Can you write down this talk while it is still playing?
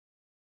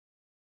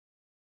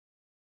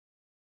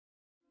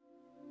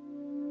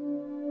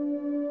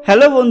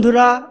Hello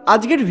বন্ধুরা,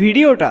 আজকের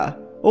ভিডিওটা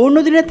অন্য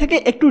দিনের থেকে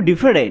একটু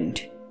ডিফারেন্ট।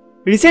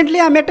 রিসেন্টলি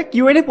আমি একটা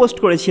Q&A পোস্ট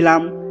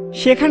করেছিলাম,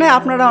 সেখানে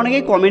আপনারা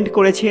অনেকেই কমেন্ট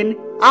করেছেন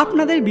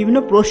আপনাদের বিভিন্ন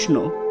প্রশ্ন।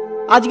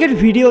 আজকের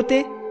ভিডিওতে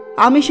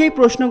আমি সেই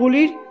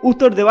প্রশ্নগুলির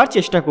উত্তর দেওয়ার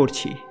চেষ্টা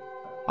করছি,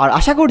 আর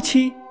আশা করছি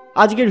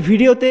আজকের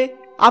ভিডিওতে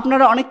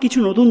আপনারা অনেক কিছু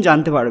নতুন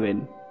জানতে পারবেন।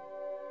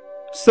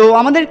 সো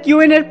আমাদের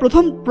Q&A এর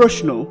প্রথম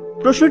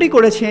প্রশ্নটি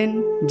করেছেন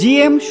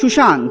GM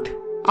সুশান্ত।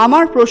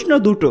 আমার প্রশ্ন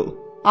দুটো।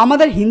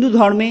 আমাদের হিন্দু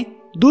ধর্মে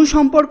দুই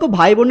সম্পর্ক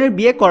ভাই বোনের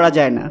বিয়ে করা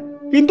যায় না,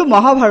 কিন্তু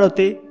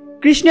মহাভারতে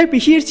কৃষ্ণের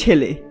পিসির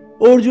ছেলে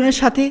অর্জুনের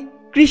সাথে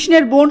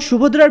কৃষ্ণের বোন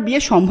সুভদ্রার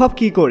বিয়ে সম্ভব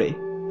কি করে?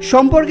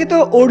 সম্পর্কে তো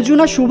অর্জুন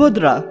আর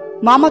সুভদ্রা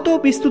মামাতো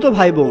ও পিস্তুত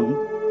ভাই বোন।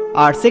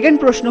 আর সেকেন্ড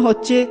প্রশ্ন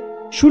হচ্ছে,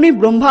 শুনি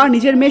ব্রহ্মা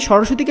নিজের মেয়ে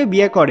সরস্বতীকে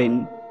বিয়ে করেন,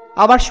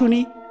 আবার শুনি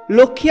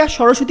লক্ষ্মী আর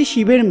সরস্বতী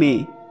শিবের মেয়ে,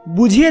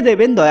 বুঝিয়ে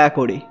দেবেন দয়া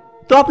করে।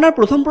 তো আপনার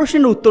প্রথম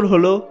প্রশ্নের উত্তর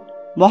হলো,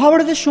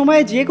 মহাভারতের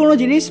সময়ে যে কোনো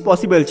জিনিস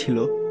পসিবল ছিল।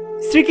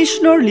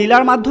 শ্রীকৃষ্ণর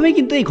লীলার মাধ্যমে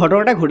কিন্তু এই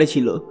ঘটনাটা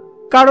ঘটেছিল,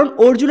 কারণ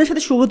অর্জুনের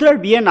সাথে সুভদ্রার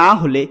বিয়ে না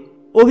হলে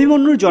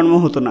অভিমন্যুর জন্ম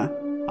হতো না,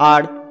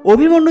 আর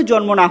অভিমন্যুর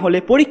জন্ম না হলে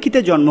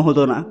পরীক্ষিতের জন্ম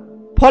হতো না।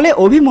 ফলে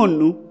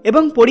অভিমন্যু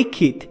এবং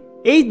পরীক্ষিত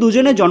এই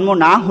দুজনের জন্ম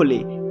না হলে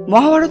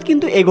মহাভারত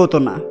কিন্তু এগোতো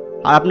না।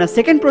 আর আপনার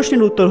সেকেন্ড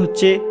প্রশ্নের উত্তর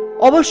হচ্ছে,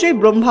 অবশ্যই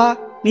ব্রহ্মা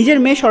নিজের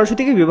মেয়ে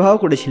সরস্বতীকে বিবাহ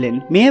করেছিলেন।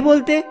 মেয়ে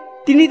বলতে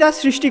তিনি তার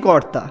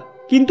সৃষ্টিকর্তা,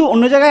 কিন্তু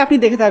অন্য জায়গায় আপনি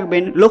দেখে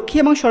থাকবেন লক্ষ্মী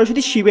এবং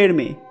সরস্বতী শিবের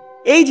মেয়ে।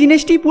 এই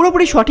জিনিসটি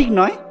পুরোপুরি সঠিক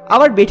নয়,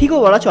 আবার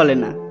বেঠিকও বলা চলে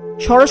না।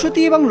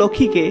 সরস্বতী এবং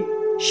লক্ষ্মীকে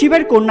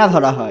শিবের কন্যা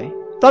ধরা হয়,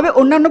 তবে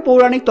অন্যান্য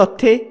পৌরাণিক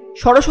তথ্যে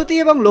সরস্বতী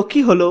এবং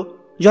লক্ষ্মী হল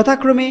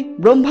যথাক্রমে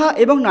ব্রহ্মা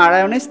এবং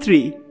নারায়ণের স্ত্রী।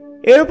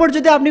 এর উপর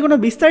যদি আপনি কোনো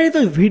বিস্তারিত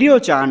ভিডিও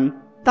চান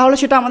তাহলে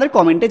সেটা আমাদের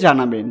কমেন্টে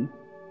জানাবেন।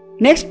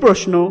 নেক্সট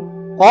প্রশ্ন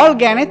অল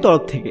জ্ঞানের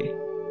তরফ থেকে।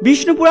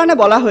 বিষ্ণু পুরাণে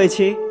বলা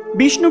হয়েছে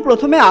বিষ্ণু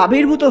প্রথমে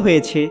আবির্ভূত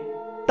হয়েছে,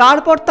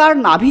 তারপর তার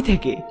নাভি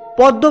থেকে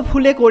পদ্ম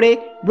ফুলে করে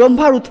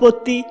ব্রহ্মার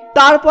উৎপত্তি,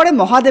 তারপরে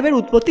মহাদেবের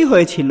উৎপত্তি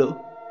হয়েছিল।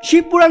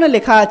 শিব পুরাণে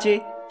লেখা আছে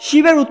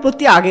শিবের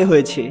উৎপত্তি আগে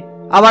হয়েছে।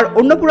 আবার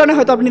অন্য পুরাণে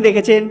হয়তো আপনি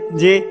দেখেছেন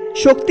যে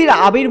শক্তির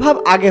আবির্ভাব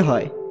আগে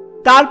হয়,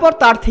 তারপর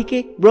তার থেকে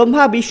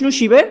ব্রহ্মা বিষ্ণু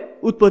শিবের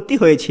উৎপত্তি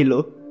হয়েছিল।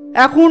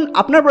 এখন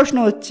আপনার প্রশ্ন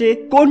হচ্ছে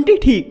কোনটি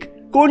ঠিক,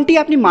 কোনটি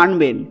আপনি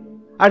মানবেন,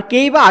 আর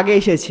কেই বা আগে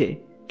এসেছে?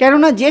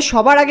 কেননা যে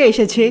সবার আগে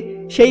এসেছে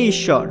সেই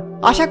ঈশ্বর।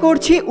 আশা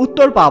করছি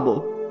উত্তর পাবো।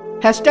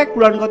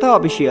 #পুরাণকথা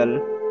অফিসিয়াল।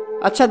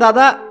 আচ্ছা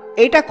দাদা,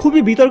 এটা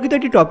খুবই বিতর্কিত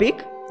একটি টপিক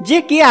যে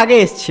কে আগে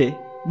এসছে,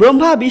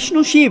 ব্রহ্মা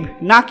বিষ্ণু শিব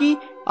নাকি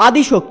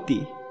আদিশক্তি?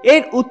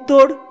 এর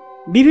উত্তর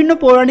বিভিন্ন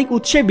পৌরাণিক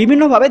উৎসে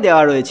বিভিন্নভাবে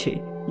দেওয়া রয়েছে।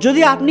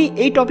 যদি আপনি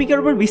এই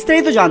টপিকের উপর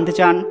বিস্তারিত জানতে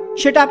চান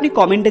সেটা আপনি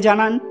কমেন্টে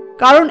জানান,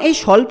 কারণ এই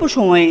স্বল্প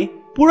সময়ে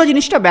পুরো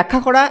জিনিসটা ব্যাখ্যা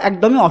করা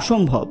একদমই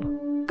অসম্ভব।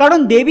 কারণ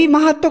দেবী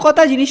মাহাত্ম্য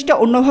কথা জিনিসটা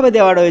অন্যভাবে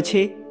দেওয়া রয়েছে,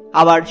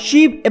 আবার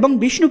শিব এবং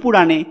বিষ্ণু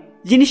পুরাণে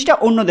জিনিসটা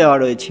অন্য দেওয়া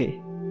রয়েছে।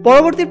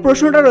 পরবর্তী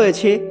প্রশ্নটা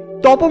রয়েছে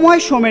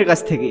তপময় সোমের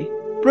কাছ থেকে।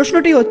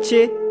 প্রশ্নটি হচ্ছে,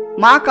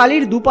 মা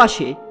কালীর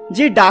দুপাশে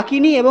যে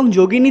ডাকিনী এবং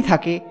যোগিনী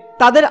থাকে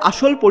তাদের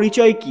আসল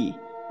পরিচয় কি?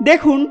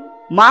 দেখুন,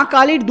 মা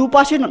কালীর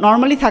দুপাশে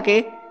নর্মালি থাকে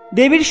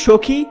দেবীর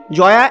সখী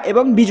জয়া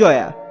এবং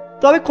বিজয়া,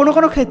 তবে কোনো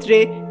কোনো ক্ষেত্রে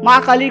মা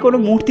কালীর কোনো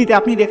মূর্তিতে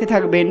আপনি দেখে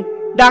থাকবেন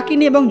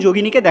ডাকিনী এবং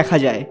যোগিনীকে দেখা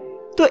যায়।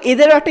 তো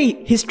এদেরও একটা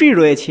হিস্ট্রি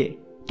রয়েছে,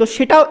 তো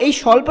সেটাও এই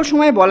স্বল্প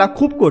সময়ে বলা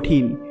খুব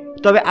কঠিন।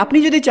 তবে আপনি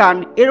যদি চান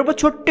এর উপর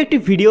ছোট্ট একটি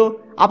ভিডিও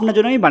আপনার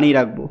জন্য আমি বানিয়ে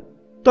রাখবো।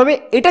 তবে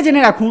এটা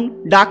জেনে রাখুন,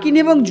 ডাকিনী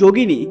এবং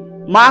যোগিনী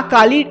মা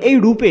কালীর এই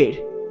রূপের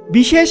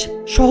বিশেষ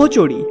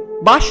সহচরী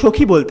বা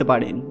সখী বলতে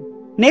পারেন।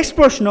 নেক্সট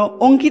প্রশ্ন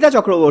অঙ্কিতা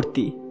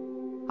চক্রবর্তী।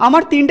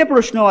 আমার 3টে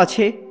প্রশ্ন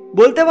আছে,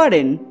 বলতে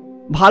পারেন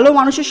ভালো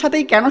মানুষের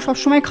সাথেই কেন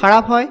সবসময়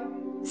খারাপ হয়?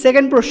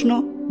 সেকেন্ড প্রশ্ন,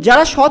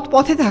 যারা সৎ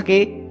পথে থাকে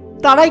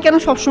তারাই কেন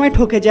সবসময়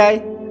ঠকে যায়?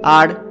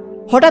 আর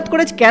হঠাৎ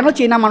করে কেন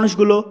চেনা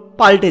মানুষগুলো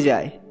পাল্টে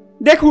যায়?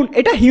 দেখুন,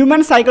 এটা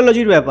হিউম্যান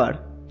সাইকোলজির ব্যাপার,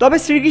 তবে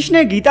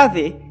শ্রীকৃষ্ণের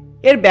গীতাতে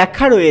এর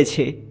ব্যাখ্যা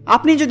রয়েছে।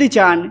 আপনি যদি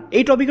চান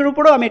এই টপিকের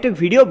উপরেও আমি একটা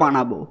ভিডিও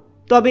বানাবো।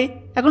 তবে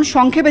এখন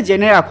সংক্ষেপে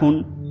জেনে রাখুন,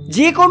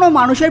 যে কোনো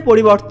মানুষের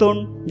পরিবর্তন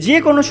যে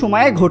কোনো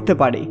সময়ে ঘটতে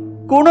পারে।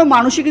 কোনো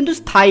মানুষই কিন্তু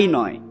স্থায়ী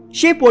নয়,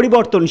 সে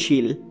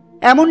পরিবর্তনশীল,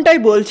 এমনটাই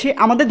বলছে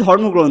আমাদের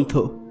ধর্মগ্রন্থ।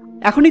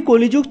 এখনই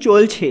কলিযুগ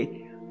চলছে,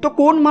 তো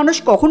কোন মানুষ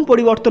কখন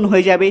পরিবর্তন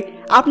হয়ে যাবে,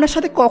 আপনার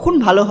সাথে কখন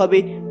ভালো হবে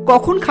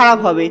কখন খারাপ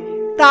হবে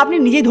তা আপনি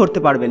নিজেই ধরতে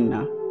পারবেন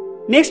না।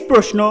 নেক্সট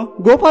প্রশ্ন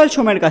গোপাল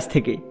সোমের কাছ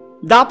থেকে।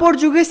 দাপর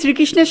যুগে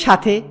শ্রীকৃষ্ণের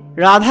সাথে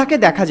রাধাকে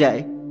দেখা যায়,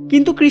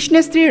 কিন্তু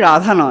কৃষ্ণের স্ত্রী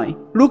রাধা নয়,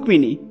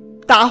 রুক্মিণী।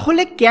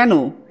 তাহলে কেন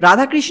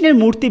রাধাকৃষ্ণের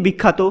মূর্তি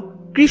বিখ্যাত,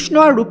 কৃষ্ণ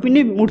আর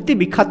রুক্মিণীর মূর্তি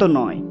বিখ্যাত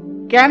নয়?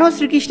 কেন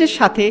শ্রীকৃষ্ণের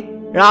সাথে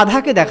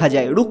রাধাকে দেখা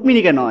যায়,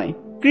 রুক্মিণীকে নয়?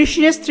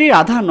 কৃষ্ণের স্ত্রী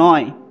রাধা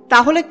নয়,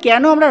 তাহলে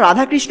কেন আমরা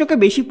রাধাকৃষ্ণকে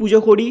বেশি পুজো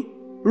করি,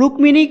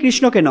 রুক্মিণী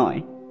কৃষ্ণকে নয়?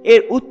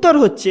 এর উত্তর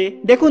হচ্ছে,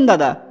 দেখুন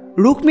দাদা,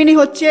 রুক্মিণী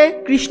হচ্ছে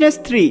কৃষ্ণের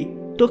স্ত্রী,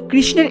 তো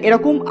কৃষ্ণের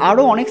এরকম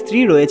আরও অনেক স্ত্রী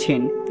রয়েছেন,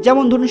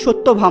 যেমন ধরুন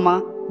সত্যভামা,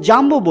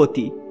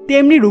 জাম্ববতী,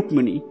 তেমনি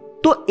রুক্মিণী।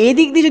 তো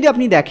এদিক দিয়ে যদি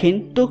আপনি দেখেন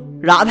তো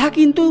রাধা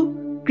কিন্তু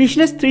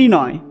কৃষ্ণের স্ত্রী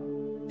নয়,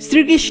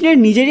 শ্রীকৃষ্ণের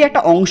নিজেরই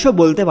একটা অংশ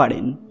বলতে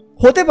পারেন।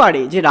 হতে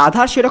পারে যে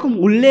রাধার সেরকম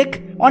উল্লেখ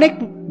অনেক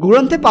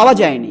গ্রন্থে পাওয়া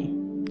যায়নি,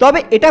 তবে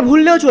এটা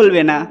ভুললেও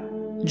চলবে না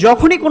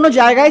যখনই কোনো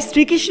জায়গায়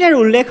শ্রীকৃষ্ণের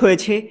উল্লেখ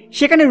হয়েছে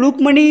সেখানে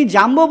রুক্মিণী,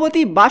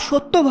 জাম্ববতী বা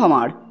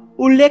সত্যভামার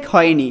উল্লেখ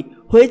হয়নি,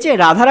 হয়েছে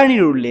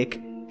রাধারানীর উল্লেখ।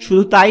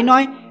 শুধু তাই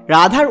নয়,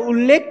 রাধার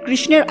উল্লেখ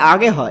কৃষ্ণের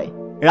আগে হয়।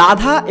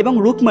 রাধা এবং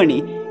রুক্মিণী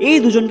এই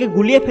দুজনকে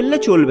গুলিয়ে ফেললে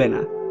চলবে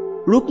না।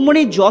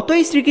 রুক্মিণী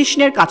যতই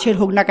শ্রীকৃষ্ণের কাছের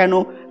হোক না কেন,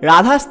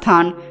 রাধার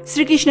স্থান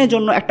শ্রীকৃষ্ণের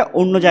জন্য একটা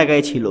অন্য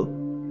জায়গায় ছিল।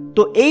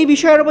 তো এই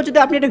বিষয়ের উপর যদি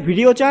আপনি একটা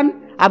ভিডিও চান,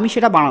 আমি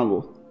সেটা বানাবো।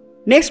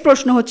 নেক্সট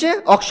প্রশ্ন হচ্ছে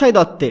অক্ষয়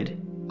দত্তের।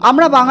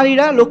 আমরা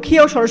বাঙালিরা লক্ষ্মী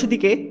ও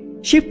সরস্বতীকে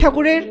শিব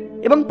ঠাকুরের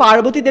এবং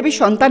পার্বতী দেবীর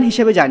সন্তান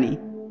হিসেবে জানি,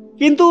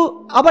 কিন্তু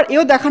আবার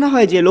এও দেখানো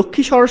হয় যে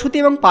লক্ষ্মী, সরস্বতী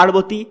এবং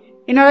পার্বতী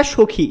এনারা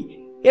সখী।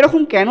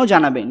 এরকম কেন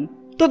জানাবেন?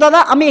 তো দাদা,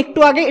 আমি একটু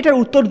আগে এটার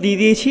উত্তর দিয়ে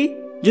দিয়েছি।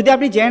 যদি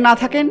আপনি জেনে না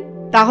থাকেন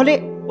তাহলে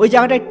ওই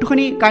জায়গাটা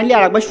একটুখানি কাইন্ডলি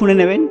আরেকবার শুনে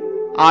নেবেন।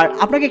 আর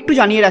আপনাকে একটু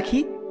জানিয়ে রাখি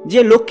যে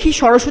লক্ষ্মী,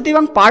 সরস্বতী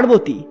এবং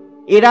পার্বতী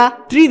এরা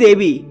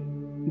ত্রিদেবী,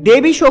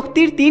 দেবী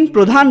শক্তির 3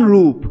 প্রধান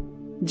রূপ,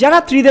 যারা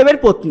ত্রিদেবের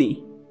পত্নী।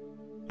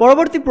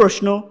 পরবর্তী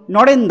প্রশ্ন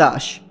নরেন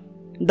দাস।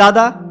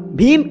 দাদা,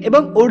 ভীম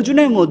এবং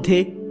অর্জুনের মধ্যে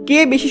কে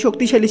বেশি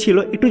শক্তিশালী ছিল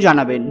একটু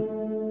জানাবেন।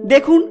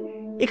 দেখুন,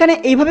 এখানে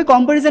এইভাবে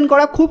কম্প্যারিজন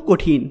করা খুব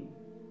কঠিন,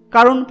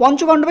 কারণ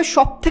পঞ্চপাণ্ডবের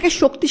সব থেকে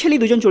শক্তিশালী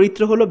দুজন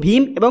চরিত্র হলো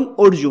ভীম এবং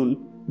অর্জুন।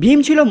 ভীম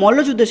ছিল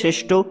মল্লযুদ্ধে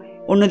শ্রেষ্ঠ,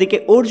 অন্যদিকে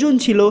অর্জুন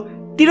ছিল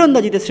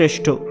তীরন্দাজিতে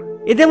শ্রেষ্ঠ।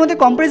 এদের মধ্যে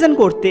কম্প্যারিজন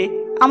করতে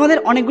আমাদের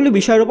অনেকগুলো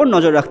বিষয়ের উপর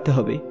নজর রাখতে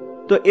হবে।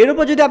 তো এর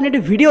উপর যদি আপনি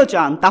একটা ভিডিও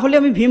চান তাহলে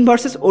আমি ভীম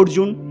ভার্সেস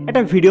অর্জুন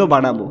একটা ভিডিও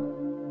বানাবো।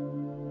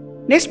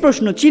 নেক্সট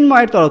প্রশ্ন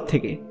চিন্ময়ের তরফ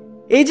থেকে।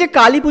 এই যে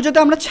কালী পুজোতে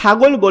আমরা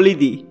ছাগল বলি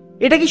দিই,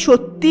 এটা কি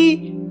সত্যি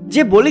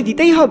যে বলি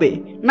দিতেই হবে,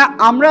 না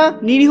আমরা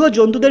নিরীহ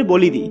জন্তুদের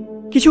বলি দিই?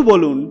 কিছু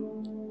বলুন।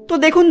 তো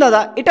দেখুন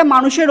দাদা, এটা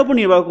মানুষের ওপর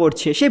নির্ভর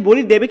করছে, সে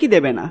বলি দেবে কি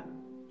দেবে না।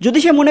 যদি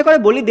সে মনে করে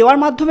বলি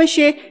দেওয়ার মাধ্যমে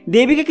সে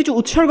দেবীকে কিছু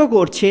উৎসর্গ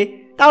করছে,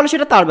 তাহলে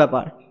সেটা তার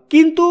ব্যাপার।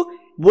 কিন্তু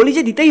বলি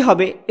যে দিতেই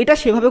হবে এটা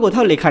সেভাবে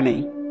কোথাও লেখা নেই।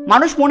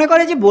 মানুষ মনে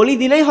করে যে বলি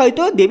দিলেই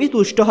হয়তো দেবী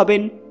তুষ্ট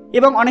হবেন,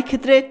 এবং অনেক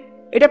ক্ষেত্রে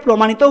এটা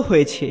প্রমাণিতও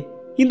হয়েছে,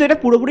 কিন্তু এটা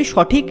পুরোপুরি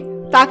সঠিক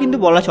তা কিন্তু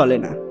বলা চলে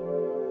না।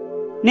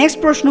 নেক্সট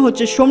প্রশ্ন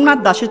হচ্ছে সোমনাথ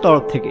দাসের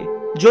তরফ থেকে।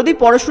 যদি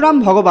পরশুরাম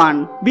ভগবান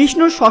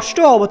বিষ্ণুর 6ষ্ঠ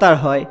অবতার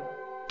হয়,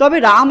 তবে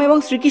রাম এবং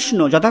শ্রীকৃষ্ণ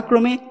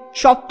যথাক্রমে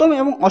 7ম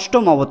এবং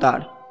 8ম অবতার।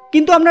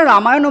 কিন্তু আমরা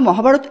রামায়ণ ও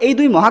মহাভারত এই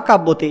 2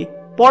 মহাকাব্যতে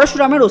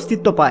পরশুরামের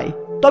অস্তিত্ব পাই।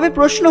 তবে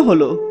প্রশ্ন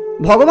হলো,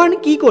 ভগবান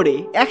কি করে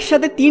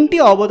একসাথে 3টি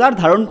অবতার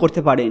ধারণ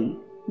করতে পারেন?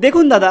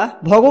 দেখুন দাদা,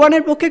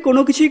 ভগবানের পক্ষে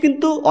কোনো কিছুই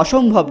কিন্তু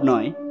অসম্ভব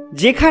নয়।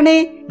 যেখানে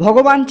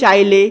ভগবান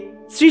চাইলে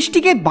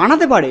সৃষ্টিকে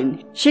বানাতে পারেন,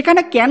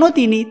 সেখানে কেন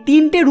তিনি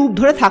 3টে রূপ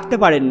ধরে থাকতে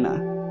পারেন না?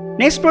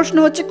 নেক্সট প্রশ্ন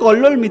হচ্ছে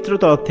কল্লোল মিত্র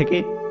তরফ থেকে।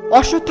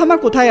 অশ্বত্থামা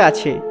কোথায়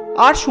আছে?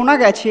 আর শোনা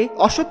গেছে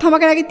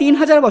অশ্বত্থামাকে নাকি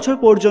 3000 বছর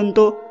পর্যন্ত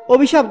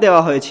অভিশাপ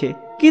দেওয়া হয়েছে,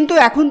 কিন্তু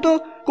এখন তো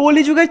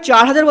কলিযুগের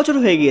 4000 বছর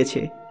হয়ে গিয়েছে।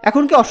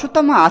 এখন কি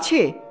অশ্বত্থামা আছে,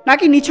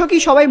 নাকি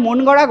নিছকই সবাই মন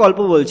গড়া গল্প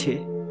বলছে?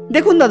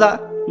 দেখুন দাদা,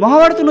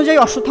 মহাভারত অনুযায়ী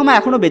অশ্বত্থামা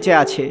এখনো বেঁচে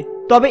আছে,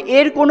 তবে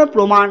এর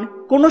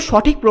কোনো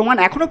সঠিক প্রমাণ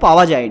এখনো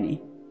পাওয়া যায়নি।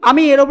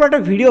 আমি এর ওপর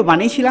একটা ভিডিও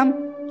বানিয়েছিলাম,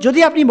 যদি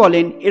আপনি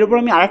বলেন এর ওপর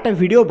আমি আরেকটা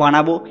ভিডিও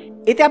বানাবো,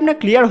 এতে আপনার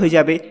ক্লিয়ার হয়ে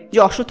যাবে যে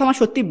অশ্বত্থামা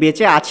সত্যি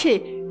বেঁচে আছে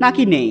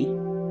নাকি নেই।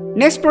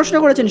 নেক্সট প্রশ্ন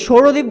করেছেন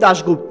সৌরদীপ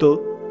দাশগুপ্ত।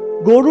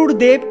 গরুর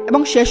দেব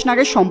এবং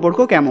শেষনাগের সম্পর্ক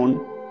কেমন?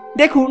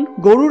 দেখুন,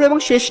 গরুর এবং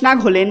শেষনাগ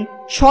হলেন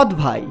সৎ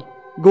ভাই।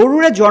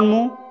 গরুরের জন্ম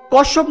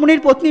কশ্যপ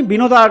মুনির পত্নী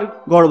বিনোদার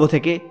গর্ভ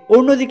থেকে,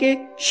 অন্যদিকে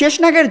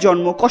শেষনাগের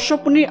জন্ম কশ্যপ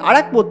মুনির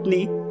আরেক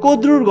পত্নী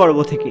কদ্রুর গর্ভ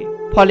থেকে,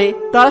 ফলে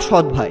তারা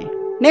সৎ ভাই।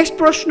 নেক্সট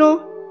প্রশ্ন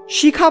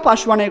শিখা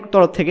পাসওয়ানের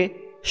তরফ থেকে।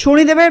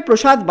 শনিদেবের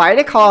প্রসাদ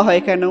বাইরে খাওয়া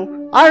হয় কেন,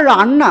 আর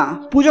রান্না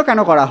পুজো কেন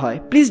করা হয়,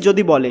 প্লিজ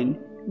যদি বলেন।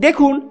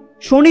 দেখুন,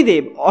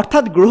 শনিদেব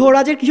অর্থাৎ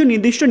গ্রহরাজের কিছু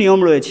নির্দিষ্ট নিয়ম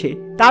রয়েছে।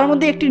 তার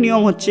মধ্যে একটি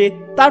নিয়ম হচ্ছে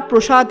তার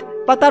প্রসাদ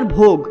বা তার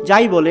ভোগ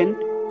যাই বলেন,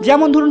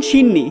 যেমন ধরুন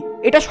সিন্নি,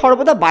 এটা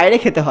সর্বদা বাইরে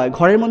খেতে হয়,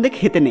 ঘরের মধ্যে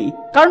খেতে নেই,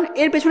 কারণ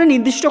এর পেছনে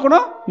নির্দিষ্ট কোনো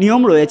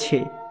নিয়ম রয়েছে।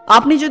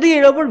 আপনি যদি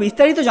এর ওপর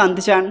বিস্তারিত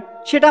জানতে চান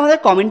সেটা আমাদের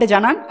কমেন্টে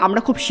জানান,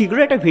 আমরা খুব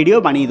শীঘ্রই একটা ভিডিও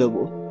বানিয়ে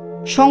দেবো।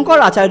 শঙ্কর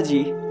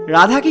আচার্যি।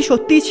 রাধা কি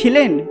সত্যিই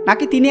ছিলেন,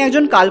 নাকি তিনি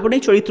একজন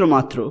কাল্পনিক চরিত্র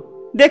মাত্র?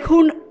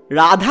 দেখুন,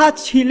 রাধা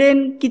ছিলেন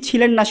কি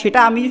ছিলেন না সেটা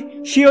আমি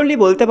শিওরলি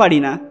বলতে পারি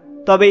না,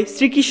 তবে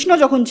শ্রীকৃষ্ণ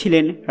যখন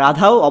ছিলেন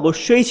রাধাও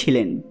অবশ্যই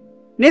ছিলেন।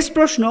 নেক্সট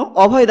প্রশ্ন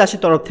অভয়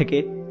দাসের তরফ থেকে।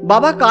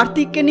 বাবা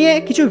কার্তিককে নিয়ে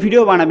কিছু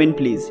ভিডিও বানাবেন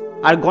প্লিজ,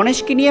 আর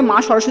গণেশকে নিয়ে মা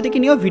সরস্বতীকে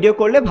নিয়েও ভিডিও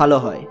করলে ভালো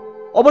হয়।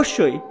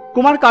 অবশ্যই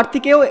কুমার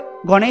কার্তিকেও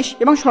গণেশ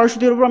এবং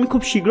সরস্বতীর উপর আমি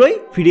খুব শীঘ্রই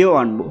ভিডিও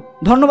আনবো।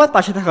 ধন্যবাদ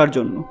পাশে থাকার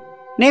জন্য।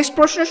 নেক্সট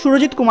প্রশ্ন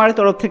সুরজিৎ কুমারের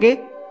তরফ থেকে।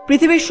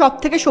 পৃথিবীর সব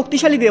থেকে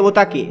শক্তিশালী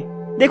দেবতা কে?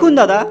 দেখুন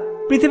দাদা,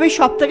 পৃথিবীর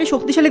সব থেকে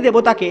শক্তিশালী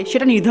দেবতাকে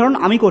সেটা নির্ধারণ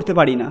আমি করতে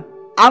পারি না।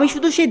 আমি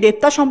শুধু সেই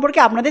দেবতা সম্পর্কে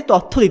আপনাদের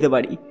তথ্য দিতে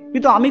পারি,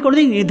 কিন্তু আমি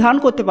কোনোদিন নির্ধারণ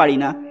করতে পারি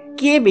না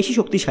কে বেশি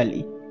শক্তিশালী।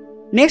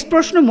 নেক্সট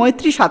প্রশ্ন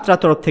মৈত্রী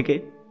সাঁতরার তরফ থেকে।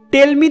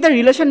 Tell me the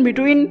relation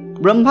between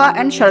Brahma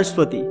and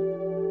Saraswati.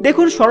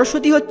 দেখুন,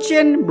 সরস্বতী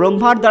হচ্ছেন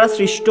ব্রহ্মার দ্বারা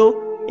সৃষ্ট,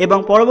 এবং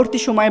পরবর্তী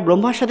সময়ে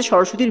ব্রহ্মার সাথে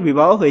সরস্বতীর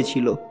বিবাহ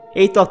হয়েছিল।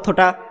 এই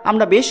তথ্যটা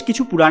আমরা বেশ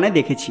কিছু পুরাণে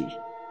দেখেছি।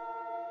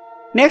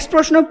 নেক্সট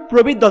প্রশ্ন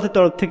প্রবীর দত্তের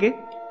তরফ থেকে।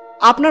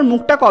 আপনার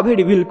মুখটা কবে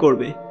রিভিল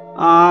করবে?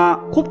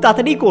 খুব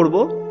তাড়াতাড়ি করব,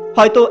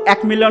 হয়তো 1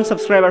 মিলিয়ন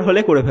সাবস্ক্রাইবার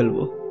হলে করে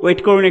ফেলবো, ওয়েট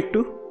করুন একটু।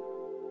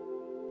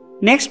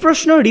 নেক্সট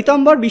প্রশ্ন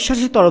ঋতম্বর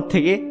বিশ্বাসের তরফ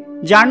থেকে,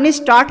 জার্নি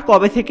স্টার্ট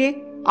কবে থেকে,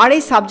 আর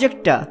এই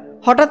সাবজেক্টটা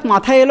হঠাৎ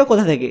মাথায় এলো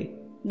কোথা থেকে?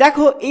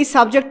 দেখো, এই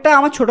সাবজেক্টটা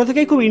আমার ছোটো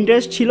থেকেই খুব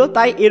ইন্টারেস্ট ছিল,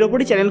 তাই এর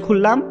ওপরই চ্যানেল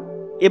খুললাম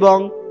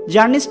এবং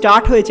জার্নি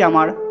স্টার্ট হয়েছে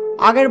আমার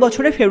আগের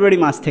বছরে ফেব্রুয়ারি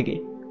মাস থেকে,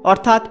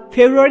 অর্থাৎ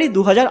ফেব্রুয়ারি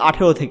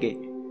 2018 থেকে।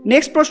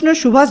 নেক্সট প্রশ্ন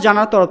সুভাষ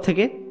জানার তরফ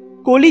থেকে,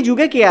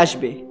 কলিযুগে কে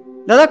আসবে?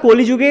 দাদা,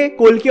 কলিযুগে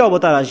কল্কি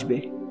অবতার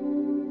আসবে।